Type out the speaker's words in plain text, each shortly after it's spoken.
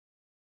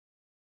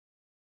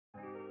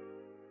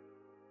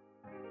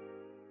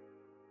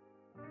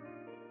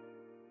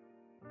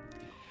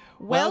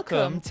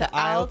Welcome to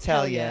I'll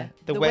Tell Ya,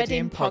 the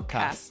wedding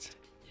podcast.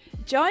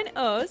 Join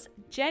us,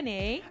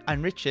 Jenny,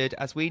 and Richard,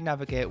 as we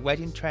navigate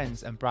wedding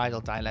trends and bridal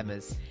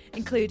dilemmas,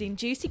 including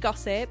juicy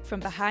gossip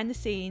from behind the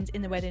scenes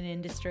in the wedding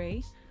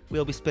industry.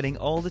 We'll be spilling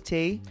all the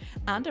tea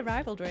and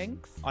arrival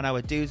drinks on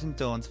our do's and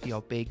don'ts for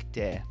your big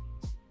day.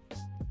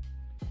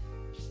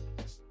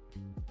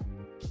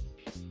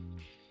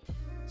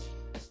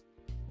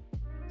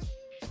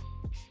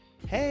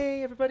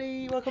 Hey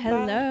everybody, welcome back.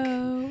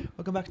 Hello.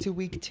 Welcome back to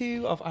week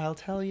 2 of I'll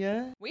Tell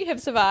Ya. We have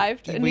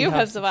survived and you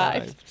have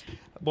survived.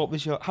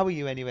 How are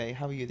you anyway?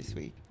 How are you this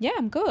week? Yeah,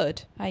 I'm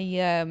good. I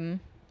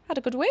had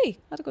a good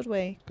week.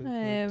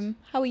 Good.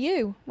 How are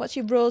you? What's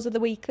your rose of the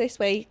week this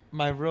week?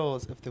 My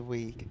rose of the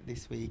week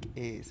this week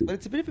is, well,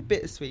 it's a bit of a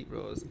bittersweet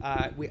rose.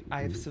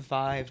 I've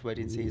survived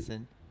wedding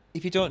season.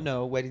 If you don't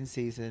know, wedding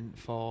season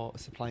for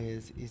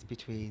suppliers is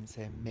between,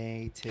 say,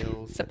 May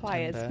till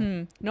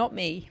September. Not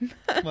me.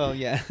 Well,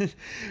 yeah.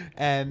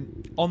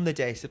 On the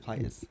day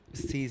suppliers,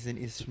 season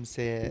is from,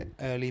 say,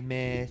 early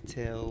May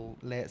till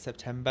late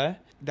September.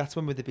 That's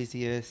when we're the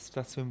busiest.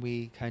 That's when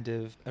we kind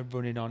of are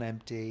running on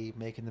empty,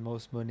 making the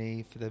most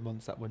money for the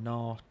months that we're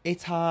not.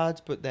 It's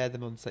hard, but they're the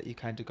months that you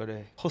kind of got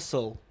to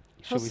hustle.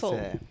 Shall we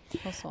say?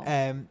 Hustle.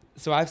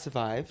 So I've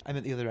survived. I'm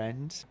at the other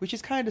end, which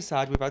is kind of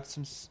sad. We've had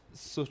some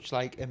such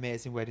like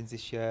amazing weddings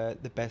this year,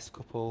 the best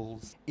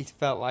couples. It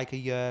felt like a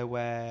year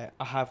where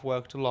I have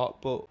worked a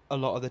lot, but a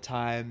lot of the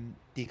time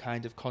the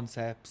kind of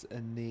concepts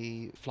and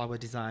the flower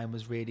design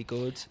was really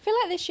good. I feel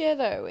like this year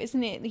though,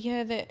 isn't it the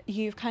year that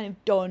you've kind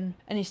of done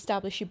and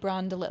established your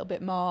brand a little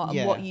bit more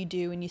and what you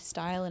do and your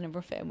style and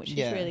everything, which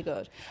is really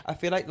good. I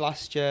feel like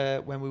last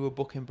year when we were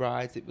booking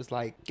brides, it was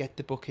like get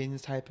the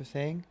bookings type of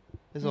thing.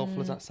 As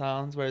awful as that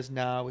sounds, whereas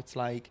now it's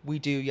like we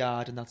do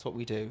yard and that's what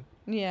we do.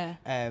 Yeah.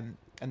 And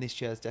this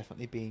year's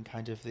definitely been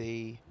kind of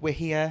the we're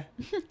here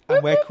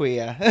and we're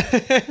queer. We're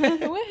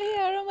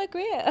here and we're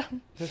queer.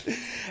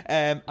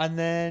 And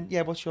then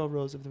what's your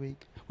rose of the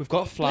week? We've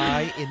got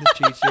Fly in the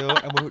studio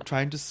and we're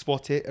trying to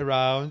swat it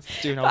around,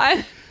 doing our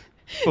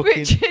fucking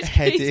Richard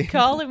heading. Keeps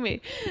calling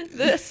me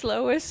the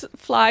slowest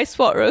fly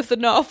swatter of the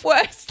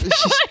Northwest.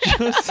 She's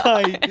just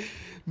like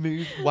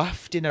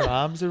wafting her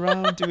arms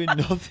around, doing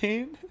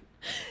nothing.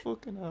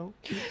 Fucking hell.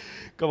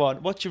 Go on,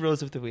 what's your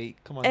rose of the week?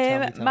 Come on, tell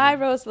me. My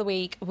rose of the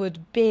week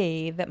would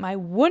be that my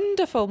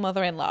wonderful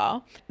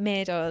mother-in-law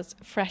made us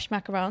fresh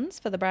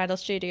macarons for the bridal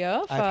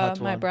studio for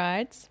my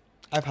brides.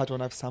 I've had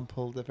one. I've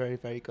sampled. They're very,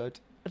 very good.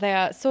 They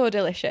are so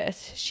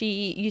delicious.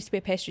 She used to be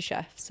a pastry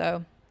chef,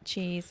 so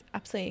she's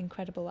absolutely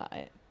incredible at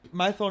it.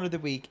 My thorn of the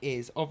week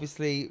is,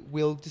 obviously,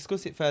 we'll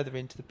discuss it further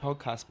into the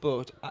podcast,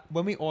 but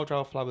when we order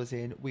our flowers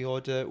in, we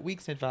order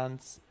weeks in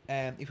advance.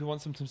 If we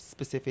want something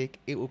specific,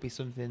 it will be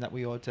something that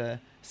we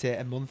order, say,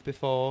 a month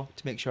before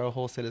to make sure our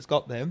wholesalers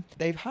got them.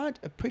 They've had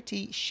a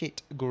pretty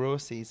shit grow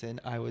season,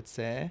 I would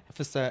say,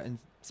 for certain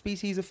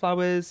species of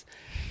flowers.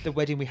 The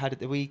wedding we had at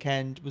the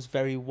weekend was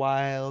very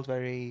wild,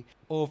 very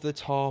over the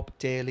top,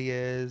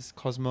 dahlias,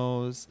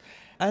 cosmos,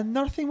 and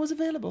nothing was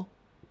available.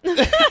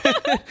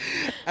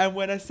 And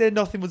when I say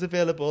nothing was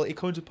available, it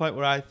came to a point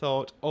where I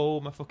thought,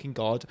 oh my fucking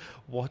God,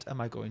 what am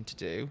I going to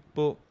do?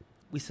 But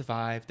we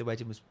survived. The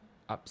wedding was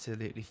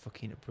absolutely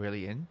fucking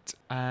brilliant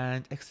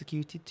and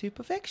executed to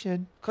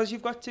perfection, because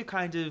you've got to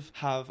kind of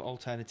have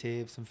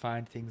alternatives and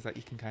find things that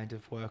you can kind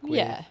of work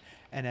with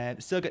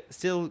and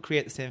still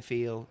create the same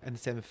feel and the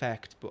same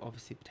effect, but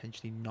obviously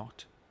potentially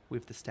not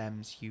with the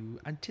stems you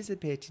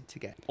anticipated to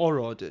get or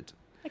ordered.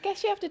 I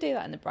guess you have to do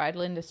that in the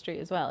bridal industry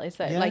as well. Is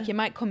that like you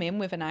might come in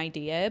with an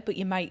idea, but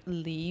you might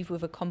leave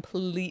with a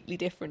completely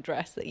different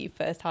dress that you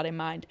first had in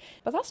mind.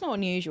 But that's not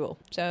unusual.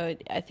 So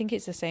I think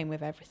it's the same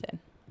with everything.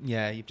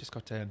 Yeah, you've just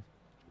got to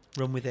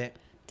run with it.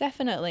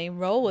 Definitely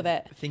roll with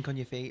it. Think on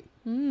your feet.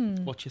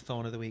 What's your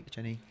thorn of the week,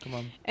 Jenny? Come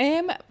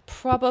on.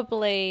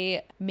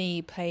 Probably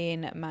me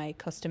paying my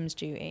customs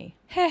duty.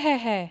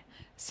 Hey.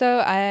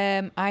 So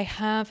I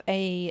have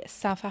a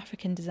South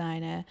African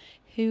designer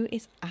who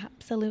is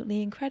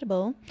absolutely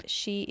incredible.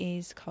 She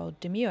is called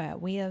Demure.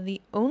 We are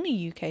the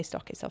only UK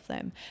stockists of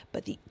them,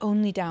 but the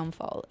only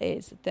downfall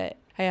is that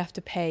I have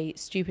to pay a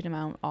stupid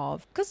amount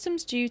of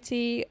customs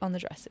duty on the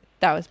dresses.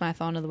 That was my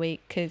thorn of the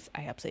week because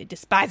I absolutely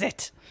despise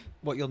it.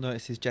 What you'll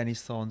notice is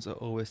Jenny's thorns are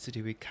always to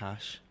do with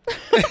cash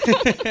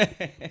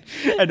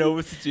and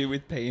always to do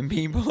with paying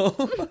people.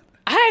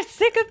 I'm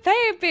sick of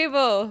paying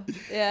people.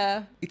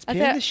 Yeah. It's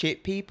paying the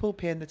shit people,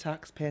 paying the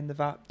tax, paying the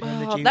VAT, paying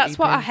the duty. That's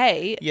what I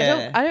hate.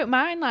 Yeah. I don't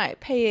mind like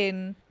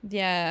paying,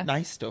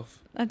 nice stuff.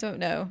 I don't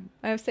know.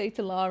 I would say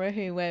to Laura,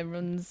 who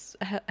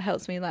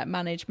helps me like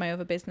manage my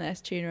other business,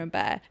 Tuna and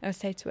Bear, I would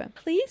say to her,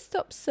 please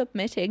stop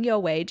submitting your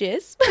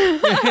wages.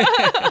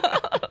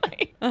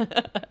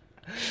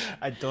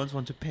 I don't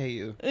want to pay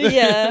you.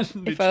 Yeah,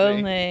 if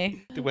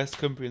only. The West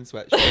Cumbrian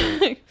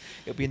sweatshirt.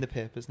 It'll be in the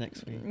papers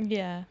next week.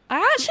 Yeah. I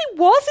actually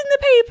was in the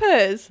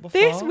papers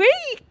this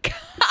week.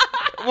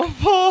 What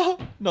for?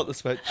 Not the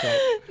sweatshirt.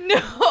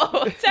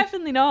 No,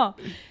 definitely not.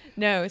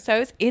 No, so I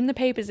was in the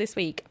papers this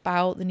week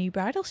about the new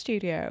bridal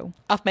studio.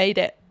 I've made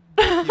it.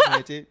 You've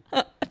made it?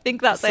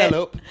 think that's Sell it.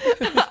 up.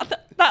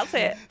 That's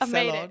it. I Sell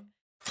made on. it.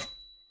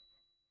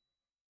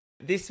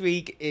 This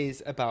week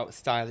is about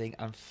styling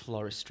and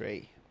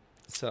floristry.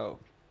 So,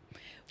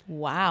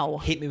 Wow.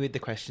 hit me with the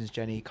questions,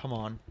 Jenny. Come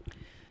on.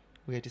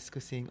 We are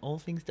discussing all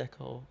things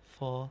decor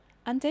for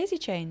And daisy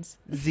chains.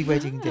 the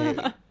wedding day.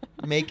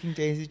 Making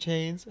daisy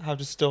chains, how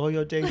to store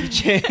your daisy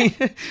chain.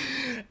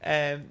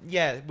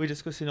 Yeah, we're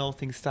discussing all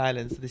things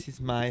styling. So this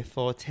is my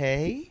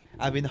forte.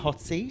 I'm in the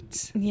hot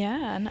seat.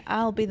 Yeah, and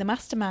I'll be the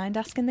mastermind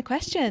asking the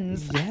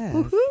questions. Yes.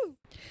 Woohoo.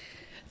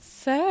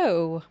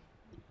 So,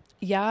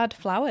 yard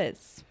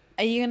flowers.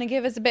 Are you going to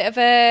give us a bit of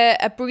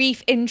a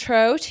brief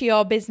intro to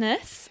your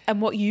business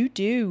and what you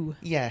do?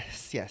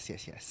 Yes.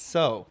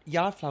 So,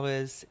 Yard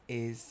Flowers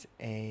is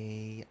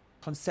a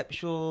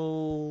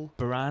conceptual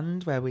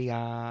brand where we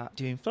are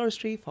doing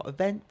floristry for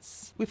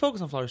events. We focus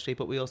on floristry,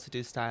 but we also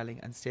do styling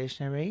and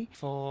stationery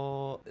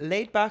for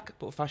laid back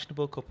but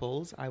fashionable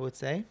couples, I would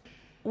say.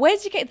 Where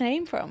did you get the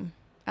name from,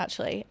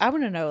 actually? I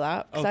want to know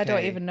that, because I don't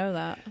Okay. even know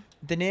that.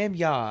 The name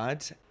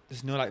Yard,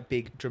 there's no like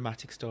big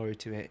dramatic story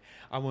to it.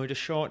 I wanted a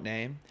short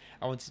name.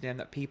 I wanted a name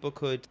that people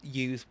could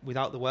use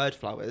without the word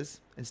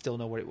flowers and still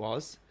know what it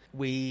was.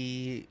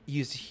 We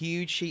used a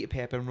huge sheet of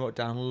paper and wrote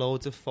down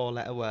loads of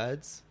 4-letter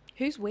words.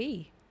 Who's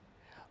we?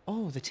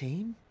 Oh, the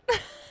team.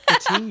 The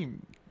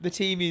team. The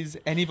team is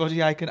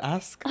anybody I can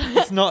ask.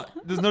 It's not.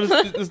 There's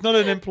not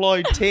an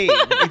employed team.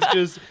 It's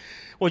just,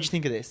 what do you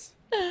think of this?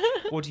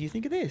 What do you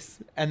think of this?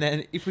 And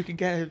then if we can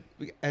get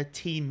a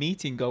team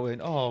meeting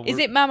going, Is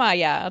it Mama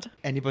Yard?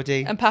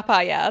 Anybody? And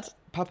Papa Yard?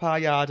 Papa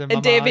Yard and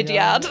And Mama David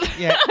Yard.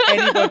 Yeah,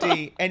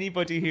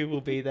 anybody who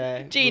will be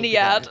there. Jeannie will be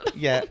Yard. there.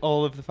 Yeah,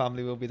 all of the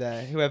family will be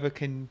there. Whoever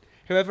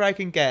I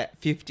can get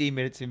 15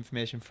 minutes of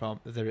information from,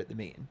 they're at the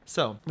meeting.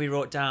 So we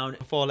wrote down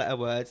 4-letter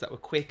words that were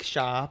quick,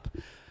 sharp.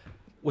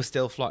 We're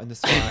still flotting the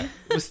swat.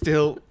 We're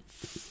still...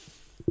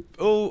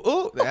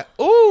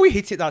 we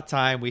hit it that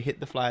time. We hit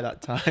the fly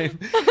that time.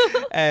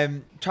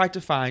 Tried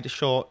to find a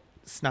short,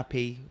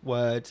 snappy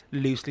word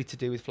loosely to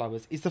do with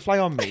flowers. Is the fly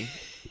on me?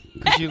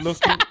 Because you look...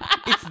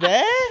 It's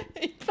there?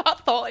 I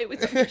thought it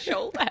was on your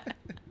shoulder.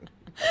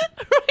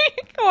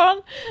 Right, go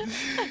on.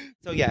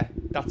 So yeah,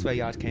 that's where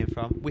yard came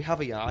from. We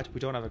have a yard. We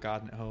don't have a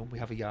garden at home. We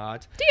have a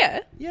yard. Do you?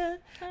 Yeah.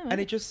 Oh, And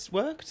it just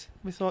worked.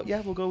 We thought,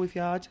 yeah, we'll go with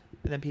yard.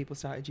 And then people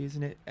started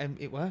using it and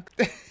it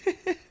worked.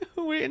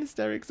 We're in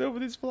hysterics over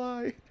this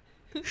fly.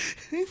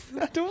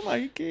 I don't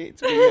like it.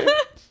 It's weird.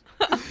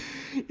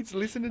 It's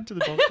listening to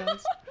the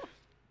podcast.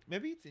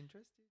 Maybe it's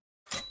interesting.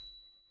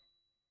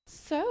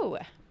 So,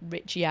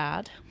 Rich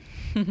Yard,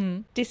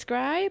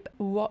 describe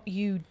what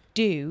you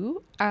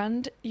do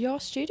and your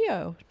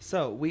studio.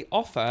 So we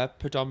offer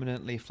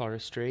predominantly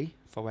floristry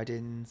for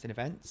weddings and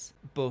events,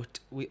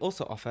 but we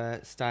also offer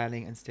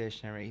styling and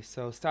stationery.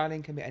 So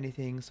styling can be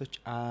anything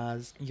such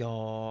as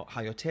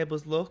how your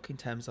tables look in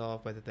terms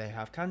of whether they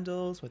have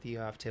candles, whether you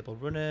have table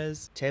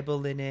runners, table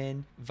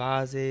linen,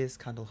 vases,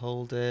 candle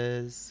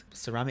holders,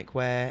 ceramic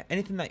ware,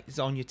 anything that is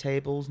on your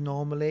tables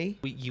normally,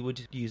 you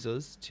would use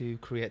us to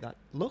create that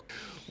look.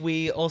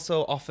 We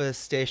also offer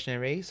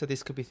stationery, so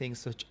this could be things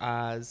such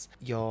as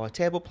your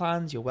table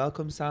plans, your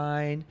welcome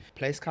sign,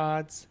 place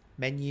cards,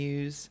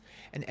 menus,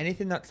 and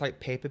anything that's like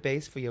paper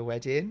based for your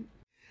wedding.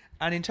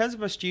 And in terms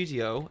of our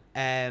studio,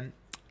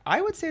 I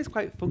would say it's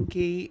quite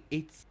funky.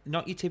 It's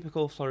not your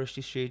typical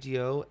floristry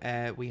studio.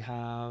 We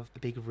have a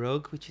big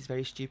rug, which is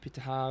very stupid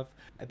to have,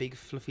 a big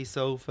fluffy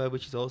sofa,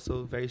 which is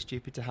also very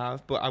stupid to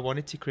have. But I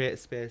wanted to create a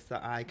space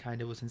that I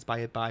kind of was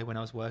inspired by when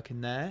I was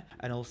working there,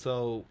 and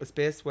also a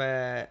space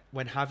where,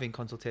 when having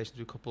consultations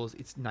with couples,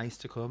 it's nice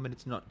to come and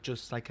it's not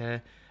just like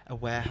a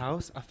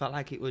warehouse. I felt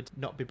like it would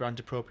not be brand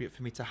appropriate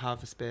for me to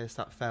have a space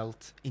that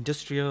felt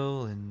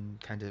industrial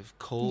and kind of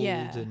cold.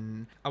 Yeah.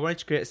 And I wanted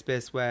to create a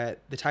space where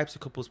the types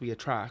of couples we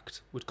attract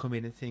would come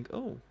in and think,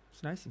 oh,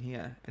 it's nice in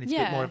here. And it's a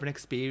bit more of an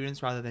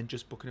experience rather than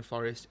just booking a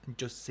florist and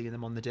just seeing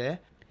them on the day.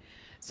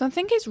 So I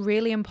think it's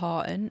really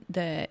important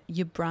that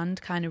your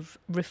brand kind of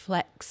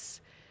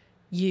reflects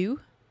you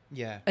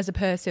as a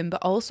person,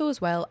 but also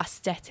as well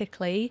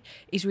aesthetically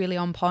is really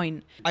on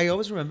point. I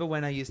always remember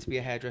when I used to be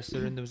a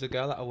hairdresser and there was a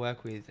girl that I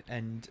work with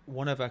and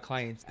one of her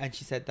clients, and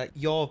she said that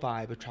your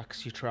vibe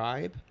attracts your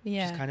tribe.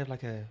 Yeah. Which is kind of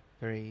like a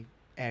very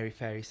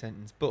airy-fairy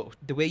sentence, but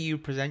the way you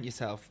present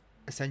yourself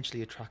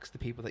essentially attracts the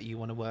people that you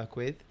want to work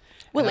with.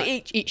 Well,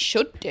 it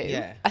should do.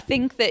 Yeah. I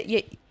think that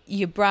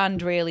your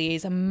brand really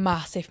is a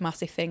massive,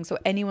 massive thing. So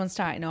anyone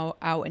starting out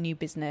a new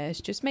business,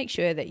 just make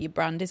sure that your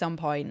brand is on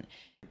point.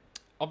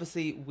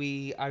 Obviously,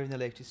 we are in the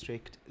Lake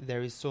District.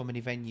 There is so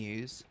many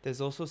venues. There's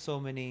also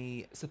so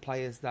many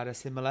suppliers that are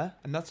similar.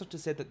 And that's not to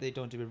say that they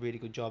don't do a really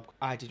good job.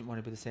 I didn't want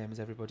to be the same as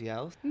everybody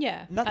else.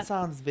 Yeah. And that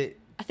sounds a bit...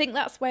 I think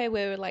that's where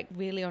we're like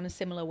really on a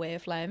similar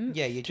wavelength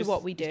to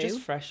what we do. It's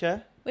just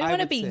fresher. We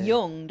want to be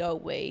young,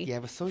 don't we? Yeah,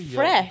 we're so young.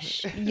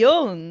 Fresh,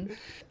 young.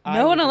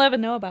 No one will ever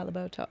know about the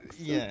Botox.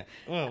 Yeah.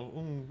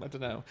 Well, I don't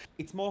know.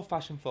 It's more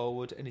fashion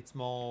forward and it's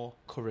more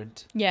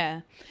current.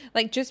 Yeah.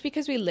 Like, just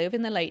because we live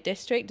in the Lake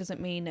District doesn't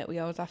mean that we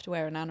always have to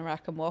wear an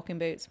anorak and walking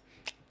boots.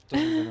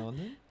 Don't even own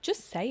them.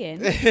 Just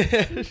saying.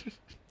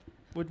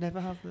 Would never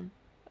have them.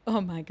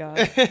 Oh my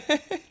God.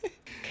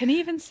 Can he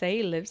even say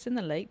he lives in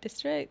the Lake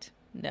District?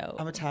 No.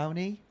 I'm a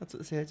townie. That's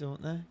what they say,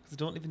 don't they? Because I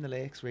don't live in the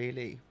lakes,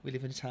 really. We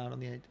live in a town on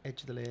the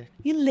edge of the lake.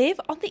 You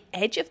live on the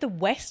edge of the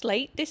West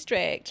Lake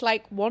District,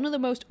 like one of the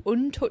most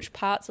untouched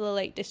parts of the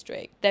Lake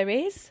District there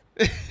is.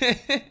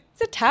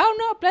 It's a town,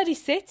 not a bloody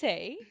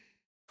city.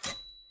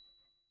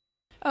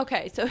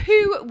 Okay, so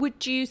who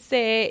would you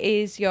say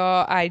is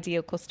your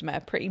ideal customer?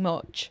 Pretty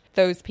much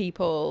those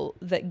people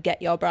that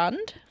get your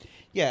brand?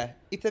 Yeah,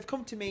 if they've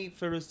come to me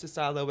for us to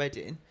style their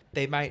wedding,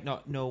 they might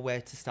not know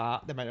where to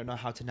start. They might not know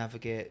how to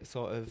navigate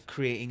sort of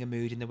creating a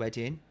mood in the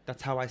wedding.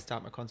 That's how I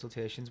start my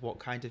consultations. What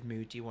kind of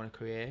mood do you want to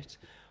create?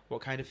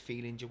 What kind of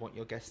feeling do you want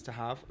your guests to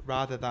have?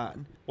 Rather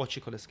than, what's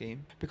your colour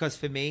scheme? Because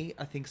for me,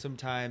 I think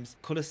sometimes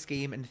colour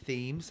scheme and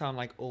theme sound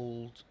like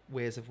old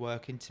ways of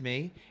working to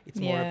me. It's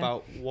more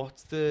about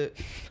what's the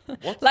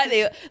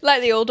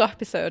the old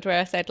episode where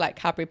I said like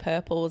Cadbury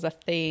Purple was a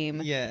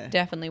theme. Yeah.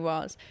 Definitely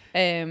was.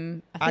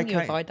 I think you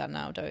avoid that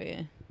now, don't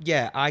you?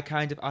 Yeah, I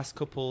kind of ask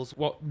couples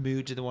what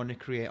mood do they want to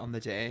create on the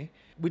day.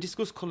 We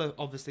discuss colour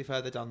obviously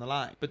further down the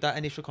line, but that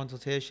initial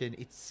consultation,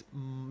 it's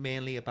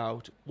mainly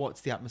about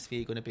what's the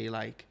atmosphere going to be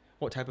like,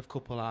 what type of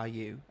couple are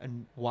you,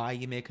 and why are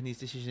you making these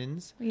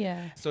decisions.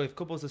 Yeah. So if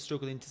couples are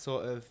struggling to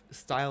sort of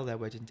style their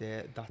wedding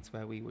day, that's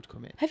where we would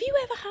come in. Have you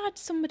ever had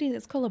somebody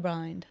that's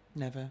colourblind?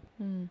 Never.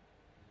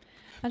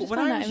 I just when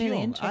found I that was really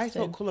young, interesting. I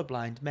thought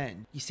colourblind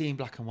meant you see in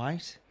black and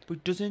white, but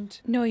it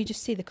doesn't. No, you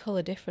just see the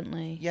colour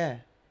differently. Yeah.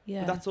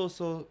 Yeah. But that's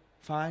also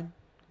fine,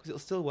 because it'll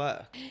still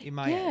work in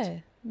my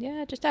head.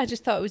 Yeah, I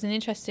just thought it was an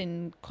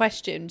interesting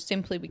question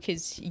simply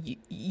because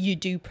you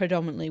do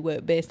predominantly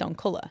work based on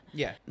colour.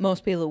 Yeah.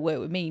 Most people who work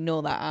with me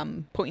know that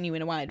I'm putting you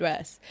in a white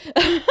dress.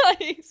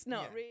 It's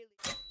not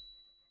really.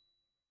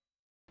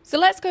 So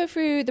let's go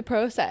through the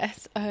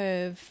process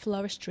of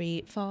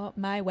floristry for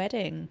my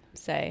wedding,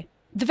 say.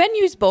 The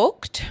venue's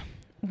booked.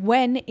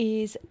 When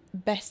is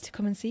best to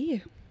come and see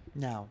you?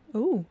 Now,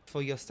 Ooh.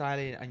 for your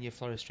styling and your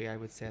floristry, I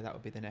would say that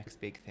would be the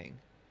next big thing.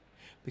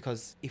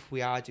 Because if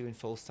we are doing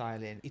full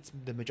styling, it's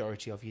the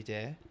majority of your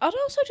day. I'd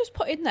also just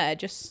put in there,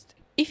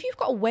 if you've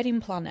got a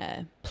wedding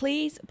planner,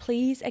 please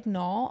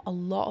ignore a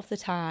lot of the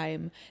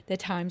time the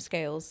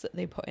timescales that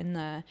they put in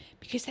there,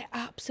 because they're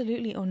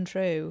absolutely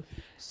untrue.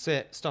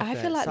 So, stop I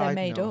there. feel like they're Side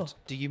made note,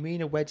 up. Do you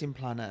mean a wedding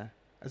planner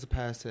as a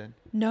person?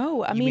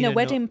 No, I You mean a mean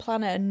wedding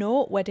planner, a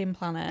note wedding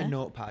planner. A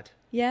notepad?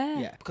 Yeah.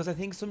 Yeah, because I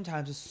think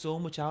sometimes there's so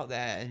much out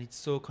there and it's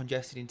so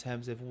congested in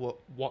terms of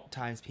what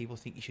times people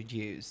think you should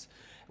use,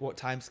 what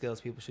time scales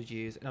people should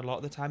use, and a lot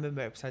of the time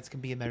websites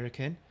can be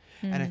American,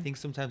 and I think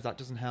sometimes that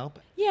doesn't help.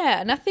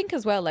 Yeah, and I think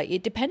as well, like,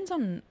 it depends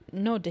on,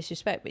 no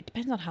disrespect, but it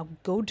depends on how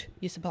good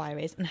your supplier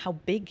is and how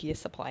big your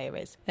supplier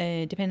is,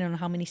 depending on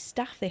how many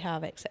staff they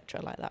have,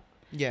 etc., like that.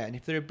 Yeah, and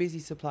if they're a busy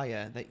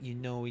supplier that you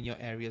know in your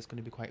area is going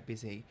to be quite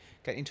busy,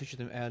 get in touch with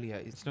them earlier.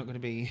 It's not going to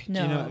be...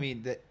 No. Do you know what I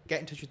mean? Get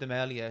in touch with them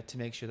earlier to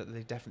make sure that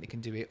they definitely can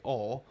do it,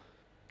 or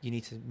you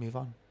need to move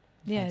on.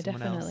 Yeah, find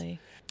someone else. definitely.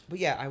 But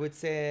yeah, I would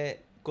say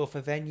go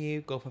for venue,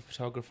 go for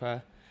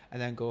photographer,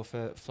 and then go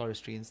for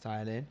floristry and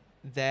styling.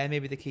 They're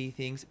maybe the key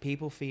things.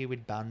 People fear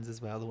with bands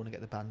as well. They want to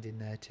get the band in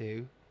there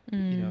too, you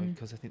know,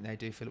 because I think they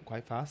do fill up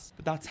quite fast.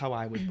 But that's how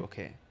I would book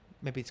it.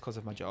 Maybe it's because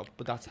of my job,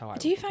 but that's how I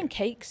would Do you book find it.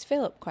 cakes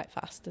fill up quite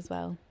fast as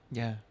well?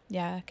 Yeah.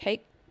 Yeah,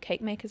 cake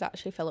makers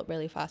actually fill up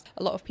really fast.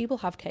 A lot of people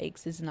have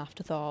cakes as an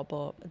afterthought,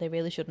 but they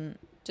really shouldn't.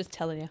 Just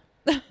telling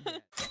you.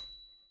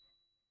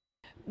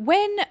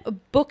 When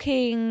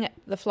booking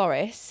the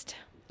florist,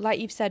 like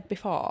you've said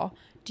before,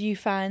 do you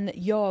find that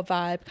your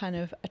vibe kind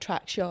of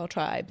attracts your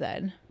tribe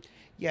then?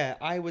 Yeah,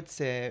 I would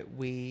say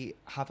we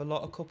have a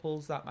lot of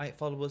couples that might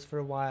follow us for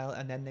a while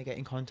and then they get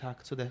in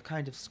contact, so they're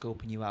kind of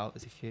scoping you out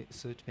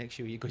to make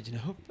sure you're good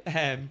enough.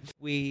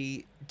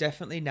 We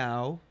definitely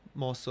now,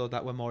 more so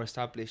that we're more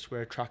established,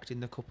 we're attracting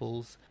the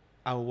couples.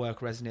 Our work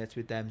resonates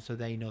with them, so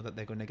they know that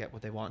they're going to get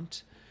what they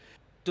want.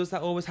 Does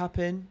that always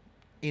happen?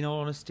 In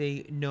all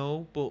honesty,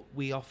 no, but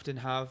we often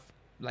have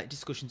like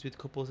discussions with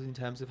couples in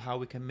terms of how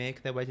we can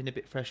make their wedding a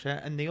bit fresher,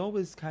 and they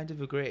always kind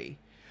of agree,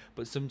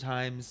 but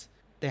sometimes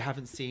they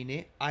haven't seen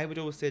it. I would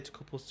always say to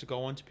couples to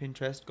go onto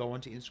Pinterest, go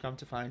onto Instagram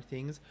to find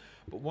things,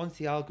 but once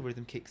the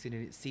algorithm kicks in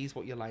and it sees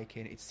what you're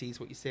liking, it sees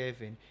what you're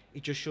saving,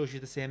 it just shows you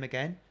the same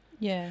again.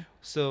 Yeah.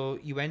 So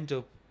you end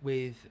up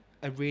with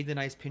a really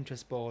nice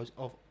Pinterest board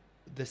of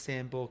the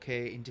same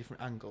bouquet in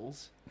different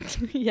angles.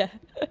 Yeah.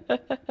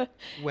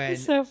 When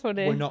it's so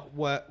funny.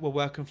 we're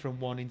working from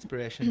one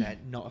inspiration then,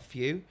 not a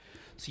few.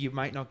 So you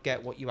might not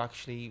get what you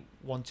actually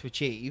want to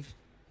achieve.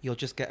 You'll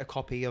just get a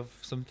copy of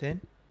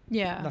something.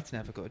 Yeah. And that's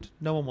never good.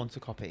 No one wants a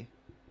copy.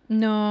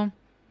 No.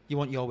 You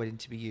want your wedding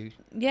to be you.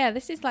 Yeah,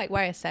 this is like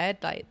why I said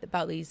like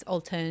about these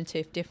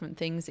alternative different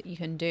things that you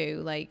can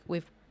do, like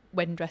with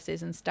wedding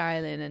dresses and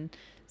styling and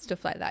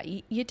stuff like that.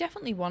 You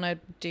definitely want to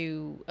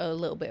do a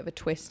little bit of a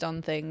twist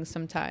on things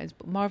sometimes,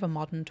 but more of a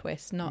modern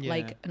twist, not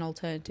like an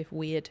alternative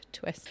weird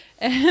twist.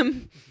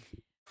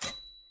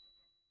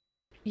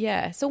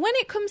 Yeah, so when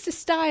it comes to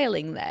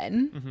styling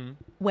then,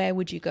 where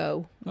would you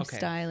go with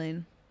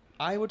styling?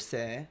 I would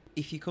say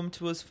if you come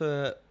to us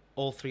for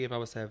all three of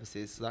our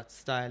services, so that's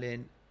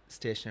styling,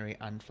 stationery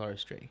and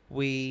floristry,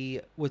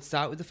 we would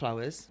start with the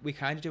flowers. We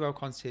kind of do our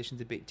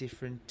consultations a bit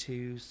different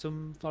to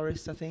some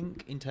florists, I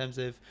think, in terms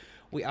of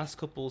we ask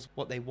couples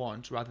what they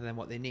want rather than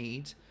what they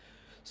need.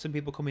 Some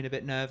people come in a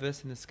bit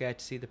nervous and they're scared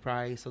to see the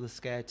price, or they're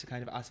scared to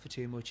kind of ask for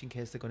too much in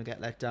case they're going to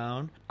get let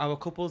down. Our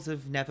couples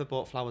have never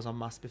bought flowers en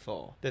masse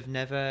before. They've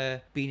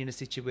never been in a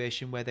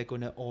situation where they're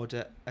going to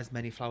order as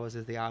many flowers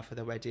as they are for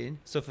their wedding.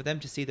 So for them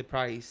to see the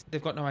price,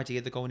 they've got no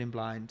idea. They're going in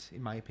blind,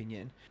 in my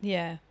opinion.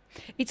 Yeah.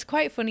 It's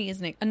quite funny,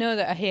 isn't it? I know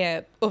that I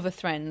hear other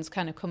friends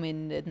kind of come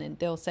in and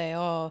they'll say,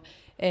 a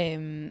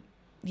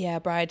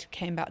bride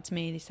came back to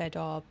me and they said,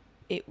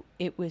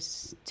 it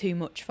was too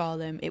much for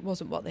them. It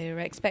wasn't what they were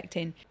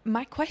expecting.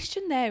 My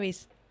question there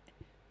is,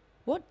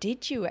 what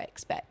did you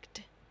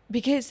expect?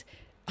 Because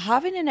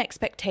having an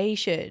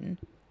expectation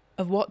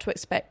of what to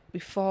expect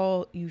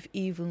before you've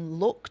even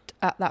looked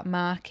at that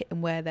market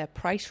and where their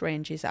price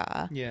ranges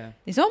are,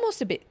 is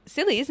almost a bit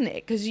silly, isn't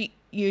it? Because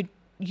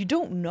you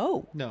don't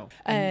know. No.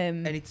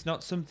 And it's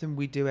not something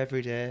we do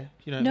every day.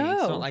 You know what I mean?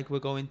 It's not like we're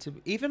going to...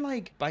 Even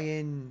like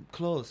buying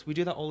clothes, we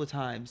do that all the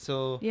time.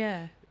 So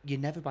yeah, you're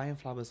never buying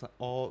flowers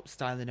or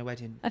styling a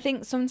wedding. I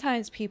think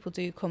sometimes people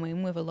do come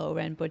in with a lower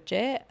end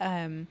budget.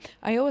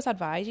 I always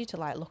advise you to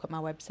like look at my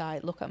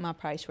website, look at my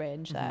price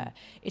range there.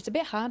 It's a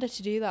bit harder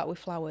to do that with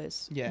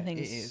flowers. Yeah, and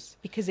things, it is.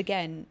 Because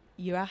again,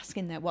 you're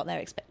asking them what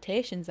their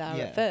expectations are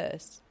at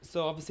first.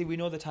 So obviously we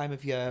know the time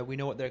of year, we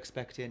know what they're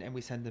expecting, and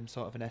we send them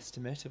sort of an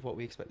estimate of what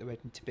we expect the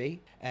wedding to be.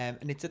 And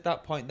it's at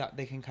that point that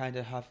they can kind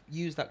of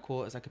use that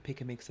quote as like a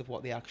pick and mix of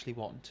what they actually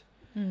want.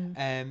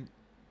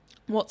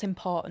 What's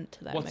important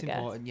to them, What's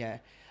important, yeah.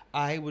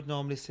 I would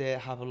normally say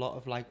have a lot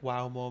of like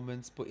wow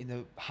moments, but in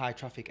the high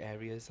traffic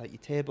areas, like your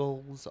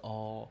tables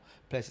or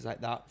places like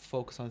that,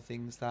 focus on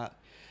things that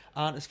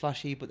aren't as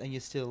flashy, but then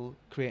you're still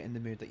creating the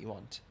mood that you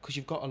want, because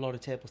you've got a lot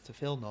of tables to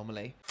fill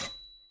normally.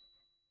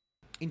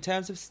 In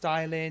terms of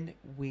styling,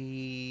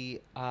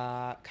 we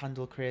are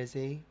candle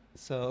crazy.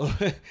 So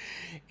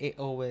it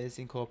always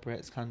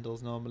incorporates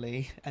candles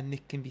normally, and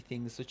it can be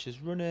things such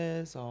as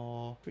runners,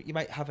 or you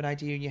might have an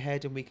idea in your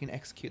head and we can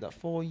execute that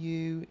for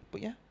you.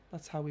 But yeah,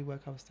 that's how we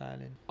work our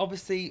styling.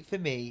 Obviously for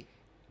me,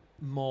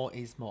 more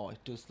is more. It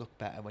does look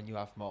better when you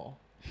have more.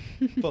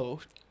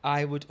 But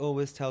I would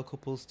always tell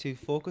couples to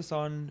focus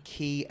on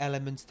key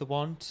elements they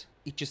want.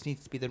 It just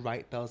needs to be the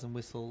right bells and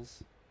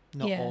whistles,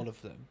 not all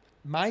of them.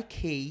 My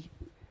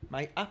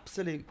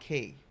absolute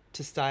key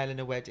to styling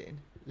a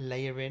wedding,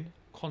 layering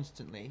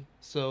constantly.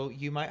 So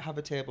you might have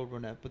a table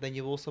runner, but then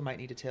you also might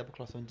need a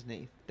tablecloth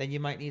underneath. Then you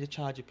might need a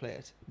charger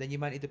plate. Then you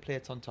might need the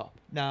plates on top.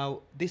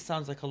 Now, this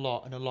sounds like a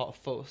lot and a lot of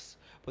fuss,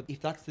 but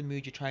if that's the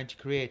mood you're trying to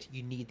create,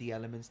 you need the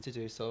elements to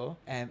do so.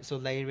 So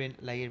layering.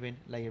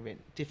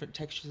 Different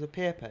textures of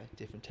paper,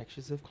 different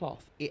textures of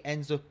cloth. It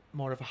ends up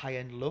more of a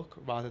high-end look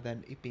rather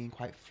than it being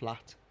quite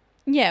flat.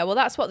 Yeah, well,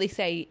 that's what they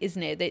say,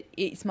 isn't it? That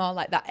it's more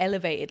like that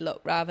elevated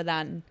look rather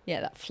than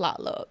that flat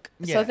look.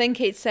 Yeah. So I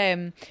think it's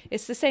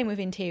the same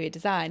with interior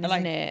design,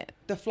 isn't it?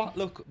 The flat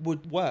look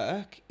would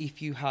work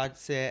if you had,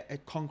 say, a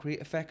concrete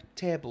effect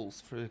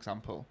tables, for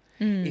example.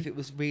 If it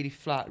was really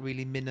flat,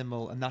 really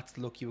minimal, and that's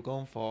the look you were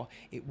going for,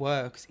 it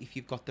works if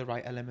you've got the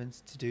right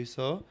elements to do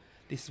so.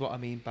 This is what I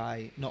mean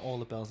by not all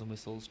the bells and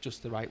whistles,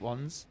 just the right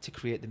ones to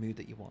create the mood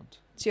that you want.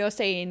 So you're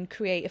saying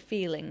create a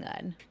feeling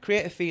then?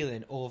 Create a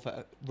feeling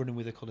over running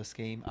with a colour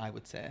scheme, I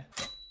would say.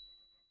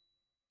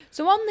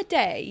 So on the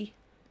day,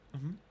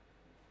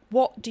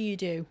 what do you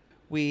do?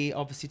 We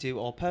obviously do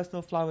all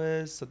personal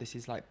flowers. So this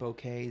is like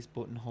bouquets,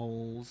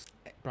 buttonholes,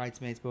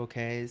 bridesmaids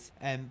bouquets.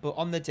 But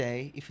on the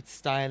day, if it's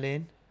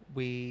styling,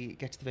 we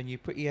get to the venue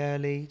pretty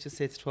early. Just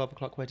say it's a 12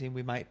 o'clock wedding,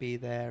 we might be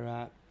there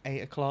at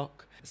 8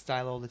 o'clock.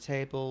 Style all the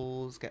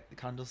tables, get the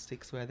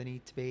candlesticks where they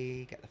need to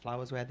be, get the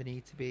flowers where they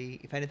need to be.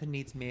 If anything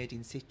needs made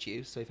in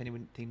situ, so if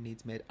anything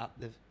needs made at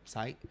the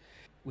site,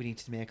 we need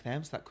to make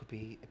them. So that could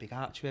be a big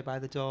archway by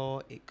the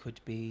door. It could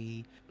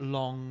be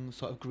long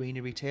sort of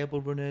greenery table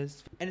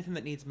runners. Anything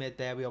that needs made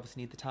there, we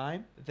obviously need the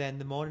time. Then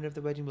the morning of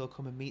the wedding, we'll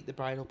come and meet the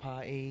bridal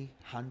party,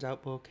 hand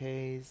out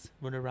bouquets,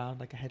 run around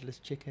like a headless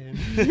chicken,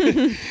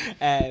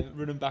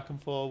 run them back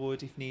and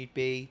forward if need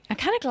be. I'm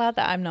kind of glad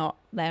that I'm not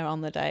there on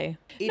the day.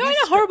 Not in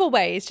a horrible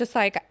way. It's just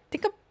like, I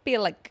think I'd be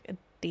like a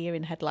deer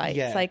in headlights.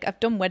 Yeah. Like,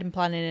 I've done wedding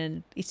planning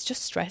and it's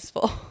just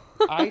stressful.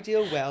 I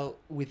deal well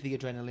with the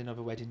adrenaline of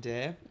a wedding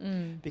day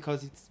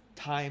because it's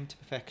timed to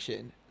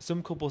perfection.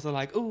 Some couples are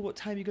like, oh, what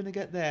time are you going to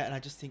get there? And I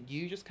just think,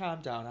 you just calm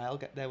down. I'll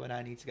get there when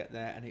I need to get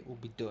there and it will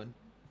be done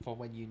for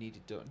when you need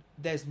it done.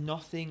 There's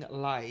nothing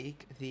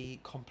like the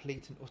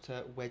complete and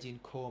utter wedding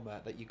coma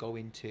that you go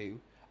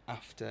into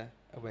after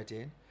a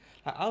wedding.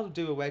 Like, I'll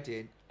do a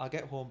wedding, I'll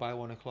get home by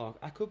 1 o'clock.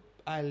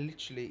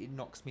 It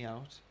knocks me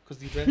out because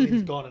the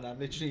adrenaline's gone and I'm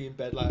literally in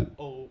bed like,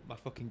 oh my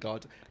fucking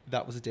God,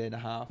 that was a day and a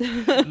half.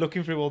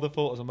 Looking through all the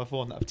photos on my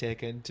phone that I've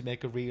taken to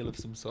make a reel of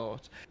some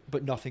sort.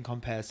 But nothing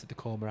compares to the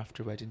coma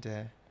after a wedding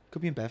day.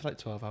 Could be in bed for like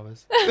 12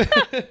 hours.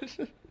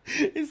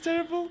 It's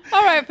terrible.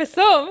 All right, for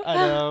some. I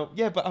know.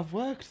 Yeah, but I've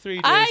worked 3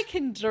 days. I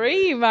can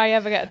dream I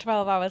ever get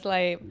 12 hours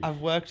late. I've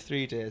worked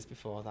 3 days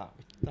before that.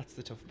 That's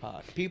the tough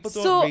part. People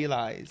don't So,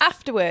 realise.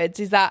 Afterwards,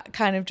 is that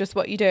kind of just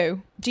what you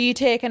do? Do you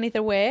take anything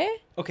away?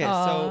 Okay,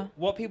 so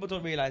what people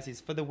don't realise is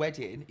for the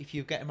wedding, if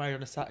you're getting married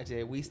on a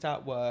Saturday, we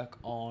start work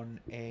on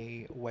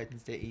a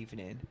Wednesday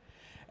evening.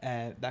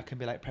 That can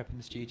be like prepping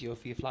the studio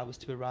for your flowers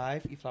to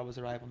arrive. Your flowers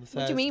arrive on the Thursday.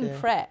 What do you mean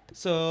prep?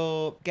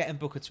 So getting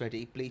buckets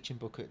ready, bleaching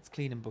buckets,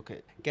 cleaning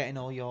bucket, getting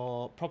all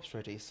your props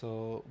ready.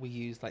 So we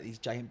use like these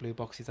giant blue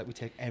boxes that we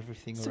take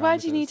everything around. So why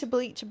do you with need us. to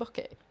bleach a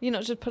bucket? You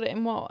not just put it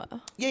in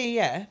water?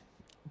 Yeah.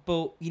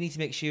 But you need to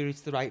make sure it's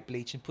the right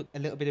bleach and put a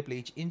little bit of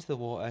bleach into the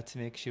water to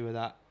make sure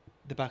that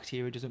the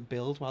bacteria doesn't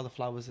build while the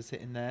flowers are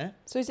sitting there.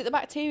 So is it the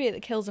bacteria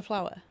that kills a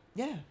flower?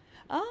 Yeah.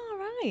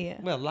 Oh, right.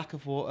 Well, lack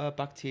of water,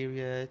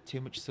 bacteria,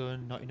 too much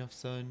sun, not enough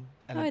sun.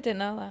 And I didn't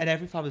know that. And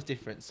every flower's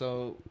different,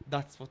 so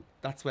that's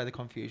where the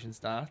confusion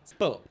starts.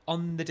 But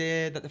on the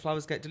day that the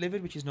flowers get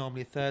delivered, which is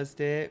normally a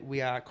Thursday,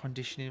 we are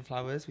conditioning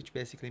flowers, which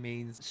basically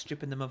means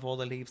stripping them of all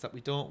the leaves that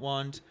we don't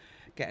want,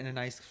 getting a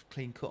nice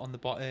clean cut on the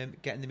bottom,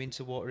 getting them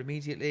into water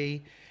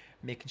immediately,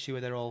 making sure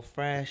they're all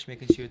fresh,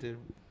 making sure the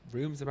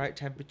room's the right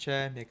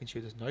temperature, making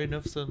sure there's not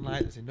enough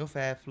sunlight, there's enough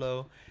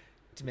airflow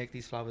to make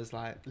these flowers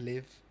like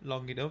live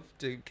long enough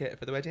to cater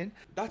for the wedding.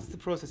 That's the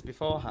process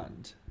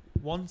beforehand.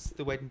 Once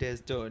the wedding day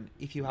is done,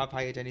 if you have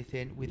hired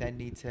anything, we then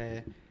need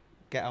to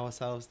get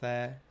ourselves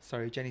there.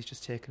 Sorry, Jenny's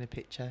just taken a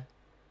picture.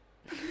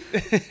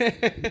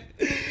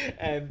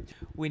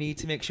 We need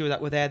to make sure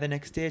that we're there the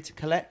next day to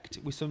collect.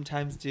 We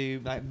sometimes do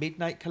like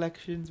midnight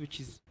collections, which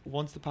is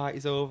once the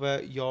party's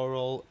over, you're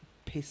all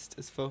pissed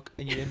as fuck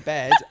and you're in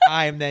bed.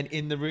 I am then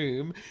in the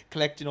room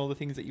collecting all the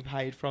things that you've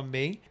hired from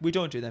me. We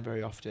don't do them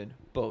very often,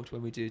 but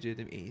when we do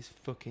them, it is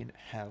fucking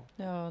hell.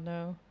 Oh,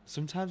 no.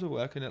 Sometimes we're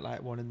working at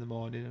like 1 a.m.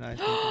 and I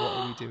think, what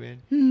are we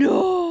doing?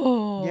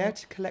 No! Yeah,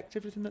 to collect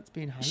everything that's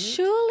been hired.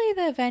 Surely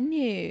the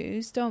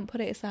venues don't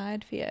put it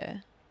aside for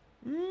you.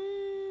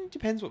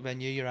 Depends what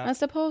venue you're at. I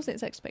suppose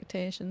it's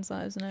expectations,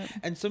 that, isn't it?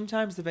 And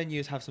sometimes the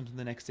venues have something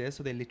the next day,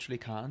 so they literally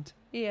can't.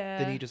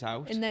 Yeah. They need us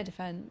out. In their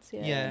defence,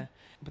 yeah. Yeah.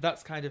 But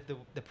that's kind of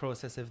the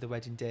process of the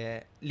wedding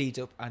day, lead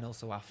up and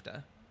also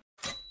after.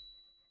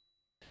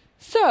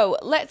 So,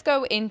 let's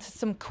go into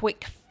some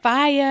quick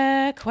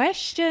fire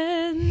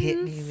questions.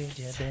 Hit me with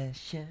your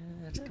best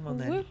shot. Come on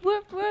then. Whoop,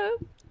 whoop,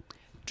 whoop.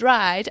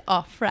 Dried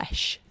or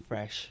fresh?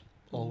 Fresh.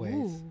 Always.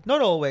 Ooh. Not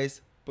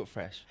always, but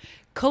fresh.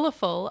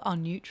 Colourful or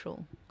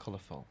neutral?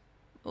 Colourful.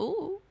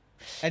 Ooh.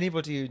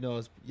 Anybody who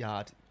knows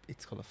yard,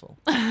 it's colourful.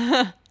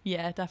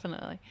 Yeah,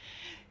 definitely.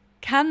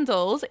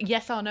 Candles,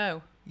 yes or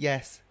no?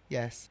 Yes.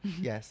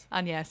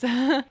 And yes.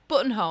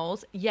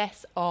 Buttonholes,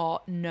 yes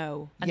or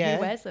no? And Yeah.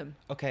 who wears them?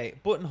 Okay,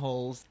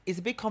 buttonholes is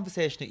a big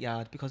conversation at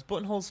yard because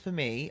buttonholes for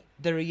me,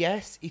 they're a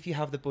yes if you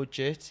have the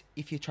budget.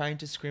 If you're trying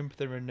to scrimp,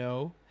 they're a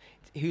no.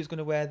 Who's going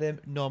to wear them?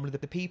 Normally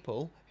the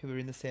people who are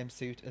in the same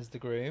suit as the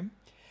groom.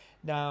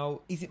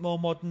 Now, is it more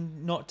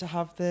modern not to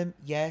have them?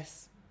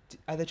 Yes.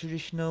 Are they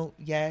traditional?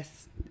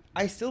 Yes.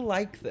 I still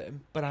like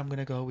them, but I'm going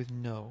to go with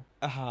no.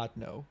 A hard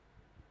no.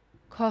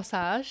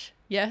 Corsage,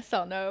 yes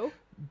or no?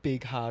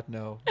 Big hard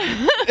no.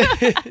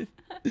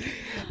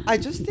 I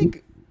just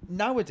think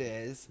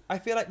nowadays, I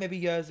feel like maybe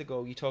years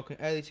ago, you're talking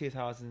early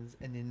 2000s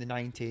and in the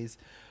 90s,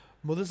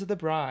 mothers of the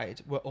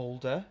bride were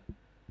older,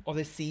 or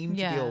they seemed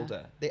to be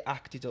older. They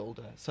acted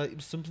older. So it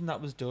was something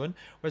that was done.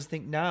 Whereas I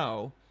think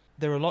now,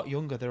 they're a lot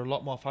younger, they're a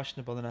lot more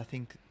fashionable, and I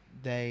think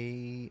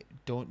they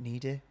don't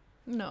need it.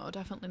 No,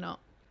 definitely not.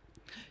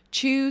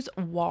 Choose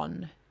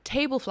one.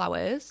 Table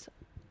flowers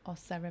or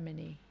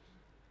ceremony?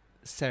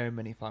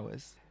 Ceremony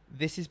flowers.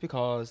 This is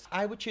because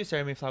I would choose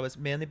ceremony flowers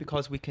mainly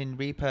because we can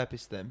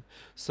repurpose them.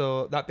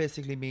 So that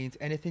basically means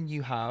anything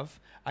you have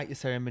at your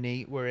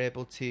ceremony, we're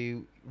able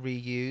to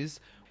reuse.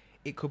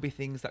 It could be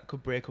things that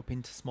could break up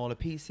into smaller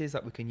pieces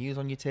that we can use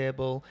on your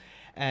table.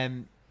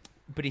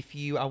 But if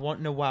you are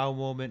wanting a wow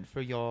moment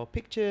for your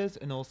pictures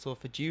and also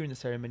for during the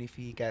ceremony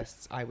for your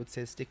guests, I would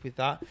say stick with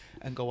that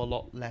and go a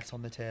lot less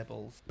on the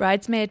tables.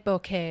 Bridesmaid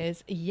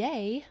bouquets,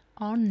 yay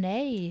or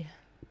nay?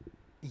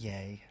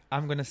 Yay.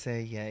 I'm going to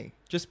say yay.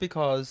 Just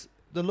because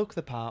they look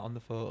the part on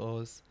the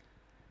photos.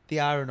 They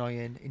are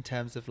annoying in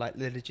terms of like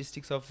the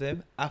logistics of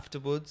them.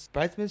 Afterwards,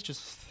 bridesmaids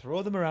just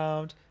throw them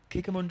around,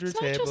 kick them under a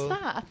table. It's not just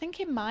that. I think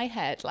in my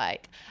head,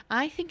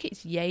 I think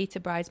it's yay to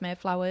bridesmaid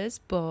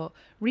flowers, but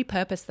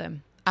repurpose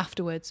them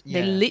afterwards.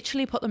 Yeah. They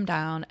literally put them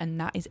down and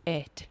that is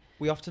it.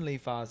 We often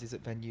leave vases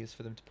at venues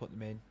for them to put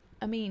them in.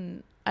 I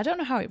mean, I don't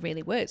know how it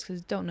really works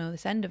because I don't know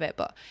this end of it,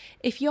 but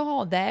if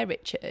you're there,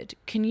 Richard,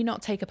 can you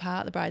not take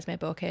apart the bridesmaid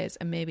bouquets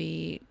and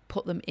maybe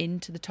put them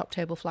into the top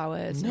table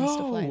flowers and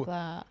stuff like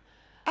that?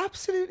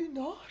 Absolutely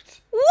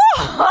not.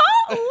 What?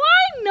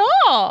 Why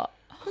not?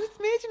 Because it's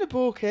made in a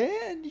bouquet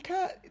and you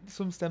can't...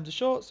 Some stems are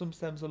short, some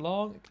stems are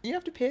long. You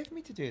have to pay for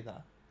me to do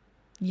that.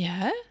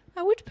 Yeah,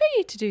 I would pay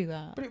you to do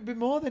that. But it would be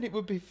more than it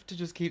would be to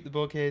just keep the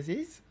bouquet as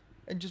is.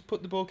 And just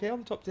put the bouquet on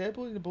the top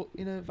table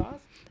in a vase.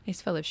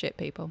 It's full of shit,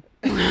 people.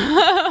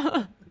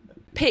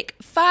 Pick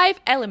 5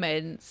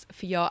 elements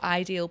for your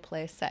ideal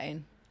place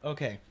setting.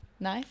 Okay.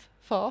 Knife,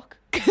 fork,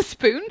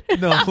 spoon.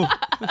 No.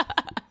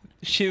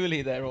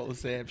 Surely they're all the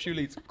same.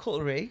 Surely it's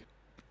cutlery.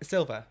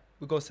 Silver.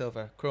 We'll go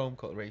silver. Chrome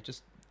cutlery.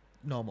 Just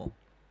normal.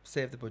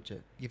 Save the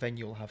budget. Your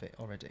venue will have it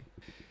already.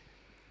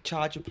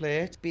 Charger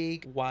plate.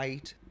 Big,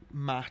 white,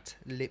 matte,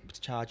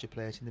 lipped charger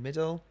plate in the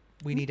middle.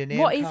 We need a name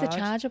What card. is a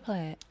charger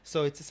plate?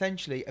 So it's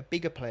essentially a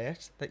bigger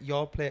plate that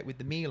your plate with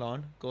the meal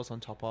on goes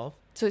on top of.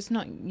 So it's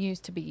not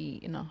used to be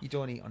eaten off. You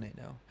don't eat on it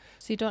now.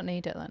 So you don't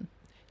need it then?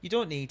 You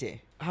don't need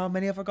it. How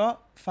many have I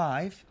got?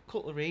 5.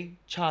 Cutlery,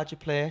 charger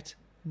plate,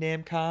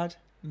 name card,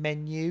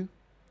 menu,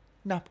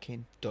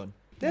 napkin. Done.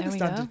 They're There the we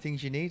standard go.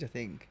 things you need, I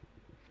think.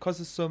 Because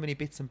there's so many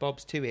bits and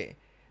bobs to it,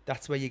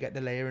 that's where you get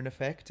the layering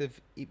effect of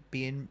it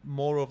being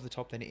more over the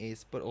top than it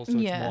is, but also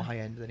it's Yeah. more high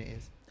end than it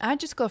is. I'd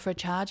just go for a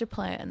charger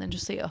plate and then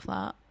just eat off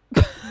that.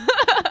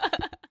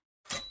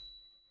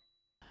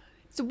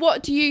 So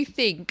what do you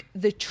think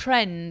the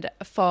trend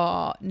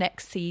for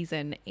next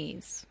season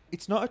is?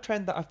 It's not a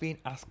trend that I've been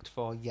asked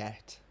for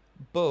yet,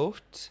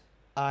 but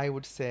I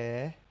would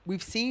say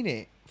we've seen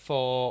it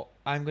for,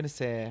 I'm going to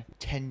say,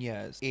 10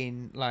 years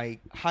in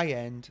like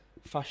high-end,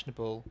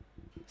 fashionable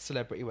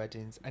celebrity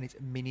weddings, and it's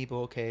mini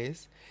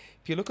bouquets.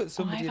 If you look at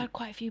somebody... I've had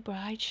quite a few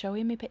brides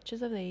showing me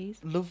pictures of these.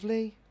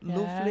 Lovely, Yeah.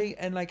 lovely.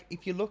 And like,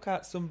 if you look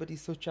at somebody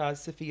such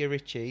as Sophia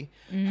Richie,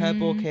 her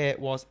bouquet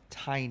was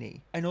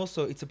tiny. And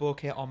also, it's a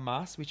bouquet en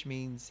masse, which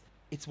means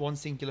it's one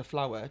singular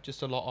flower,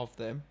 just a lot of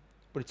them,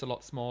 but it's a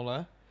lot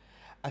smaller.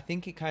 I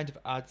think it kind of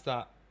adds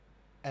that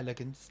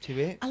elegance to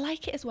it. I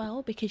like it as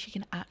well because you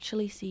can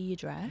actually see your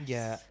dress.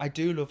 Yeah, I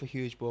do love a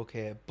huge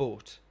bouquet,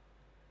 but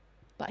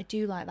I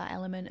do like that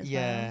element as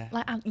Yeah.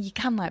 well. Like you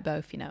can like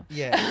both, you know.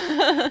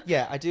 yeah,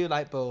 yeah, I do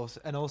like both.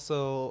 And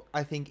also,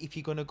 I think if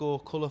you're going to go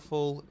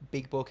colourful,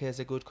 big bouquets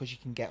are good because you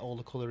can get all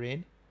the colour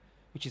in,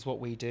 which is what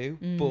we do.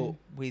 But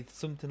with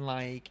something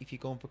like, if you're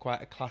going for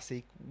quite a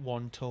classic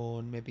one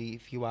tone, maybe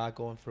if you are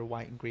going for a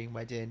white and green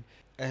wedding,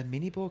 a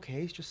mini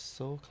bouquet is just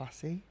so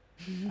classy.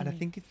 And I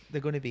think they're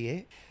going to be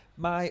it.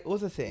 My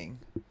other thing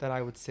that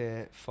I would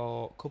say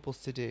for couples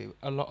to do,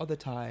 a lot of the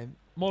time,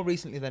 more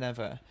recently than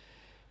ever,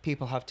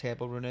 people have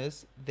table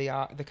runners. They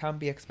can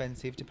be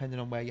expensive depending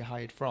on where you're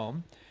hired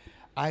from.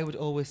 I would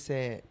always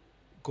say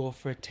go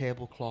for a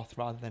tablecloth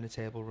rather than a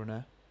table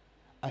runner.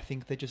 I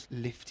think they just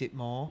lift it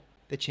more.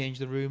 They change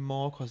the room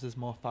more because there's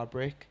more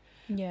fabric.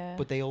 Yeah.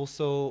 But they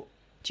also...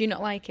 Do you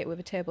not like it with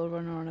a table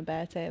runner on a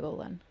bare table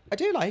then? I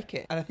do like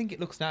it, and I think it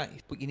looks nice,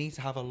 but you need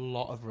to have a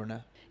lot of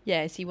runner.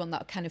 Yeah, so you want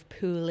that kind of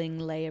pooling,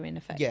 layering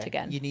effect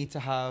again. You need to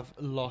have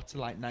lots of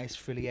like nice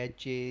frilly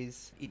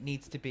edges. It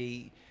needs to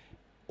be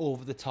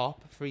over the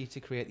top for you to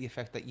create the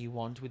effect that you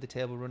want with the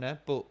table runner.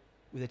 But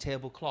with a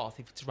tablecloth,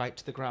 if it's right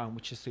to the ground,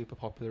 which is super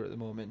popular at the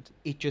moment,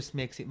 it just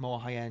makes it more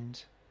high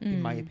end,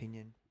 in my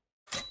opinion.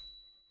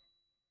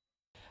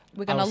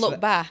 We're going to look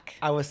back.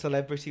 Our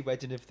celebrity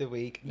wedding of the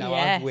week. Now,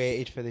 Yes. I've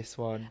waited for this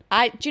one.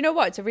 Do you know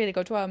what? It's a really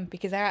good one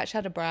because I actually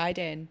had a bride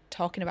in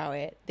talking about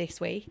it this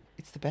week.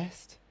 It's the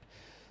best.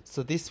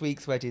 So this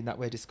week's wedding that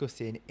we're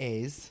discussing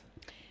is...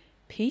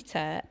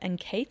 Peter and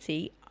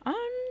Katie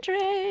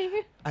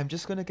Andre. I'm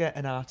just going to get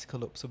an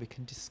article up so we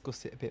can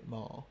discuss it a bit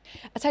more.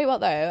 I'll tell you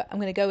what though, I'm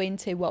going to go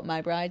into what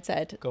my bride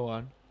said Go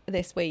on.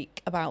 this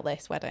week about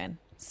this wedding.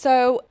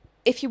 So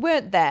if you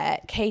weren't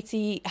there,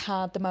 Katie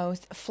had the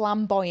most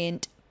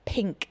flamboyant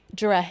pink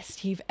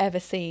dress you've ever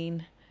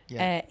seen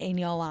in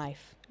your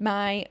life.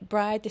 My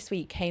bride this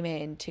week came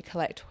in to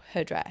collect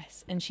her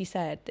dress and she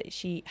said that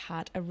she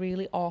had a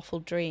really awful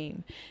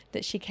dream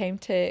that she came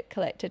to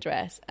collect her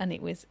dress and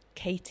it was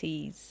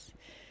Katie's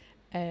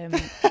pink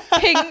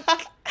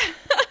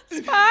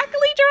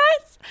sparkly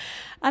dress.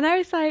 And I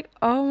was like,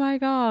 oh my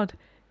God,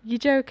 you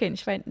joking?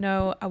 She went,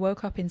 no, I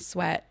woke up in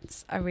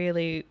sweats. I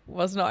really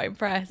was not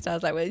impressed. I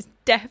was like, well, it's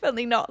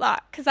definitely not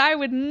that because I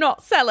would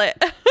not sell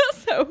it.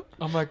 So,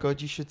 oh my God,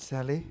 you should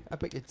sell it. I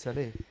bet you'd sell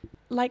it.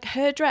 like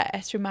her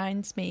dress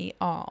reminds me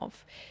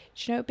of,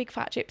 do you know Big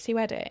Fat Gypsy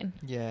Wedding?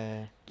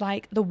 Yeah.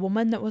 Like the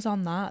woman that was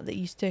on that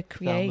used to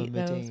create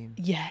Thelma those. Medine.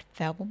 Yeah,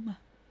 Thelma.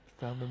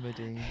 Thelma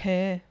Medine.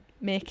 Her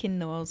making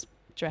those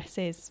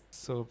dresses.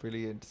 So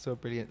brilliant, so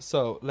brilliant.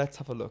 So let's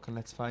have a look and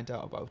let's find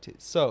out about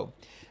it. So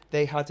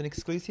they had an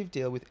exclusive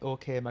deal with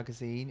OK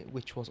Magazine,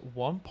 which was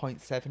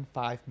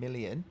 1.75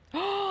 million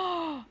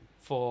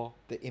for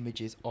the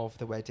images of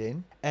the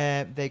wedding.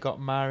 They got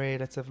married,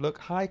 let's have a look,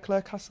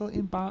 Highclere Castle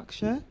in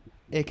Berkshire,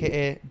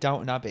 aka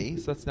Downton Abbey.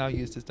 So that's now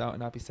used as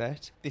Downton Abbey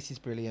set. This is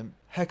brilliant.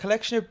 Her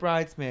collection of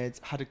bridesmaids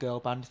had a girl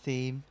band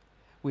theme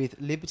with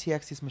Liberty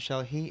X's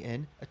Michelle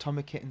Heaton,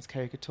 Atomic Kitten's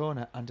Kerry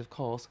Katona, and of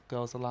course,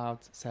 Girls Aloud,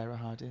 Sarah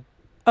Harding.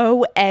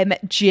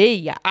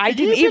 OMG, I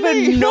didn't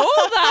even know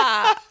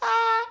that.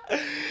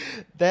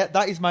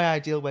 That is my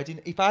ideal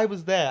wedding. If I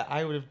was there,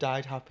 I would have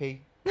died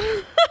happy.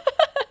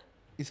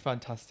 It's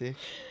fantastic.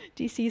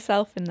 Do you see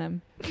yourself in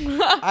them?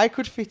 I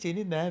could fit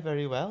in there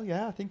very well.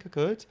 Yeah, I think I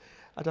could.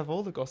 I'd have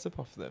all the gossip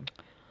off them.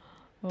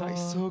 That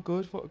is so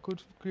good. What a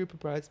good group of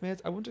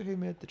bridesmaids. I wonder who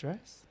made the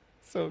dress.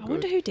 So I good.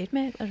 wonder who did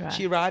make the dress.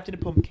 She arrived in a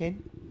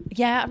pumpkin.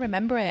 Yeah, I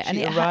remember it. And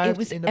She it arrived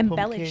was in a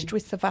embellished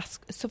pumpkin.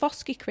 with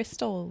Swarovski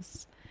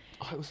crystals.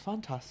 Oh, it was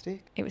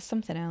fantastic. It was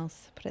something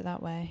else, put it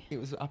that way. It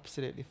was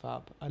absolutely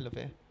fab. I love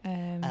it. I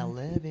Um,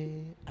 love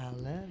it. I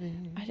love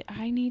it.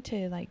 I need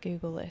to like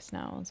Google this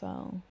now as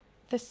well.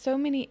 There's so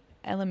many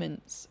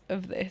elements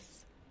of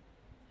this.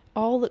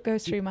 All that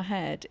goes through my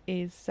head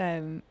is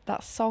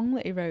that song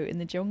that he wrote in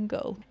the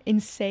jungle.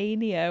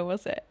 Insania,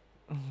 was it?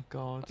 Oh,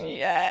 God.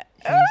 Yeah.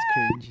 He's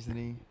cringe, isn't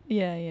he?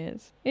 Yeah, he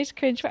is. He's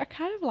cringe, but I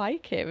kind of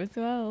like him as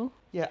well.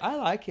 Yeah, I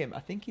like him. I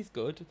think he's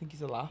good. I think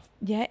he's a laugh.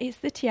 Yeah, it's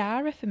the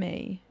tiara for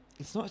me.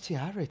 It's not a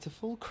tiara. It's a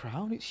full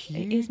crown. It's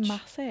huge. It is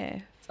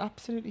massive. It's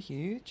absolutely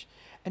huge.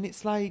 And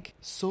it's like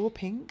so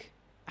pink.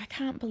 I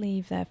can't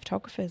believe they're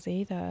photographers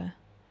either.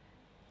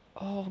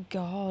 Oh,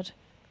 God.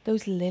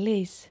 Those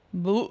lilies.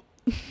 Oh,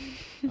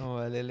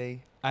 a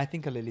lily. I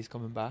think a lily's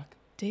coming back.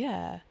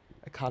 Dear.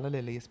 A colour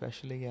lily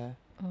especially, yeah.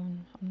 Oh,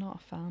 I'm not a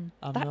fan.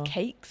 I'm that not.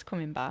 cake's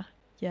coming back.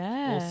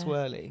 Yeah. All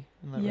swirly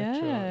and like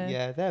retro.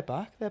 Yeah, they're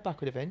back. They're back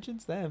with a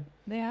vengeance, them.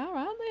 They are,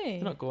 aren't they?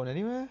 They're not going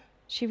anywhere.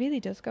 She really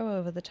does go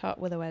over the top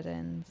with the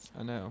weddings.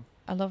 I know.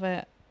 I love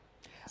it.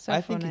 So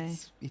I funny.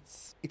 think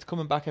it's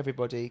coming back,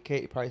 everybody.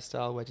 Katie Price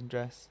style wedding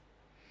dress.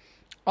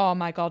 Oh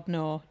my God,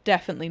 no.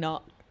 Definitely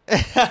not.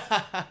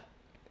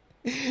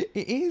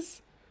 It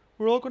is.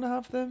 We're all going to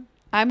have them.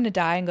 I'm going to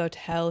die and go to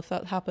hell if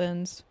that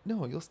happens.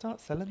 No, you'll start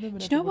selling them.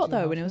 Do you know what,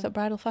 though? When it was at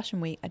Bridal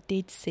Fashion Week, I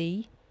did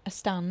see a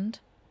stand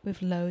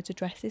with loads of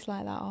dresses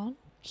like that on.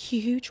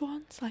 Huge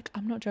ones. Like,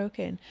 I'm not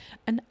joking.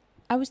 And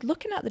I was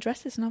looking at the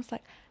dresses and I was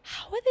like,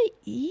 how are they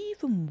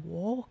even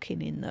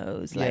walking in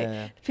those? Like,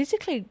 Yeah.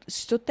 physically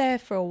stood there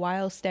for a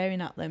while staring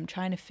at them,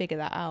 trying to figure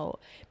that out.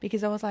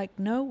 Because I was like,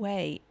 no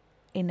way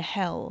in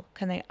hell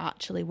can they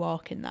actually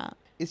walk in that.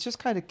 It's just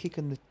kind of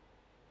kicking the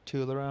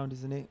tool around,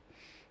 isn't it?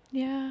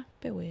 Yeah,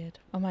 bit weird.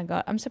 Oh my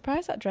God, I'm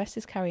surprised that dress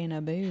is carrying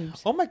her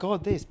boobs. Oh my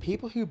God, there's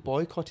people who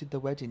boycotted the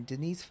wedding.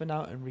 Denise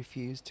Fanauten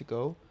refused to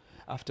go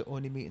after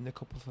only meeting the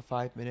couple for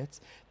 5 minutes.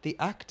 The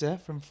actor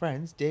from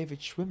Friends, David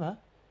Schwimmer,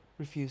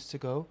 refused to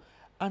go.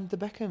 And the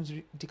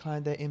Beckhams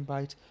declined their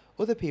invite.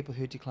 Other people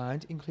who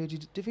declined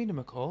included Davina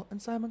McCall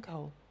and Simon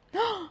Cowell.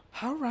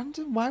 How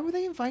random. Why were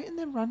they inviting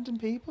them random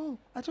people?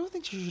 I don't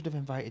think she should have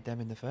invited them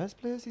in the first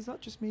place. Is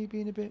that just me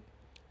being a bit...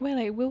 Well,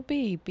 it will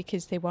be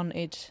because they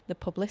wanted the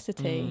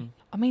publicity. Mm.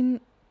 I mean,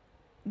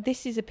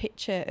 this is a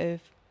picture of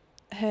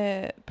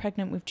her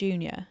pregnant with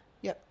Junior.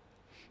 Yep.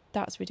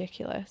 That's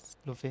ridiculous.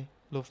 Lovely.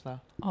 Love that.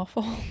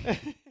 Awful.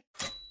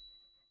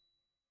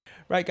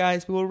 Right,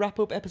 guys, we will wrap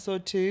up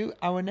episode 2.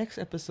 Our next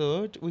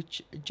episode,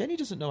 which Jenny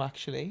doesn't know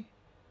actually,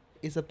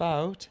 is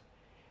about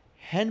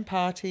hen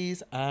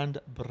parties and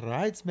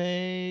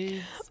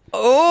bridesmaids.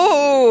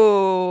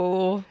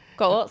 Oh,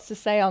 got lots to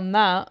say on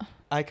that.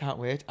 I can't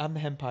wait. I'm the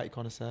hen party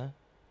connoisseur.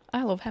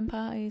 I love hen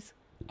parties.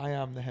 I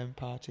am the hen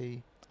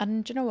party.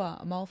 And do you know what?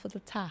 I'm all for the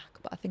tack,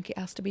 but I think it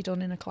has to be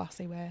done in a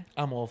classy way.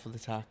 I'm all for the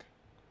tack.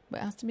 But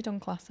it has to be done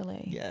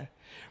classily. Yeah.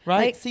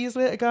 Right, Like- see you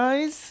later,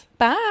 guys.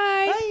 Bye.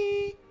 Bye.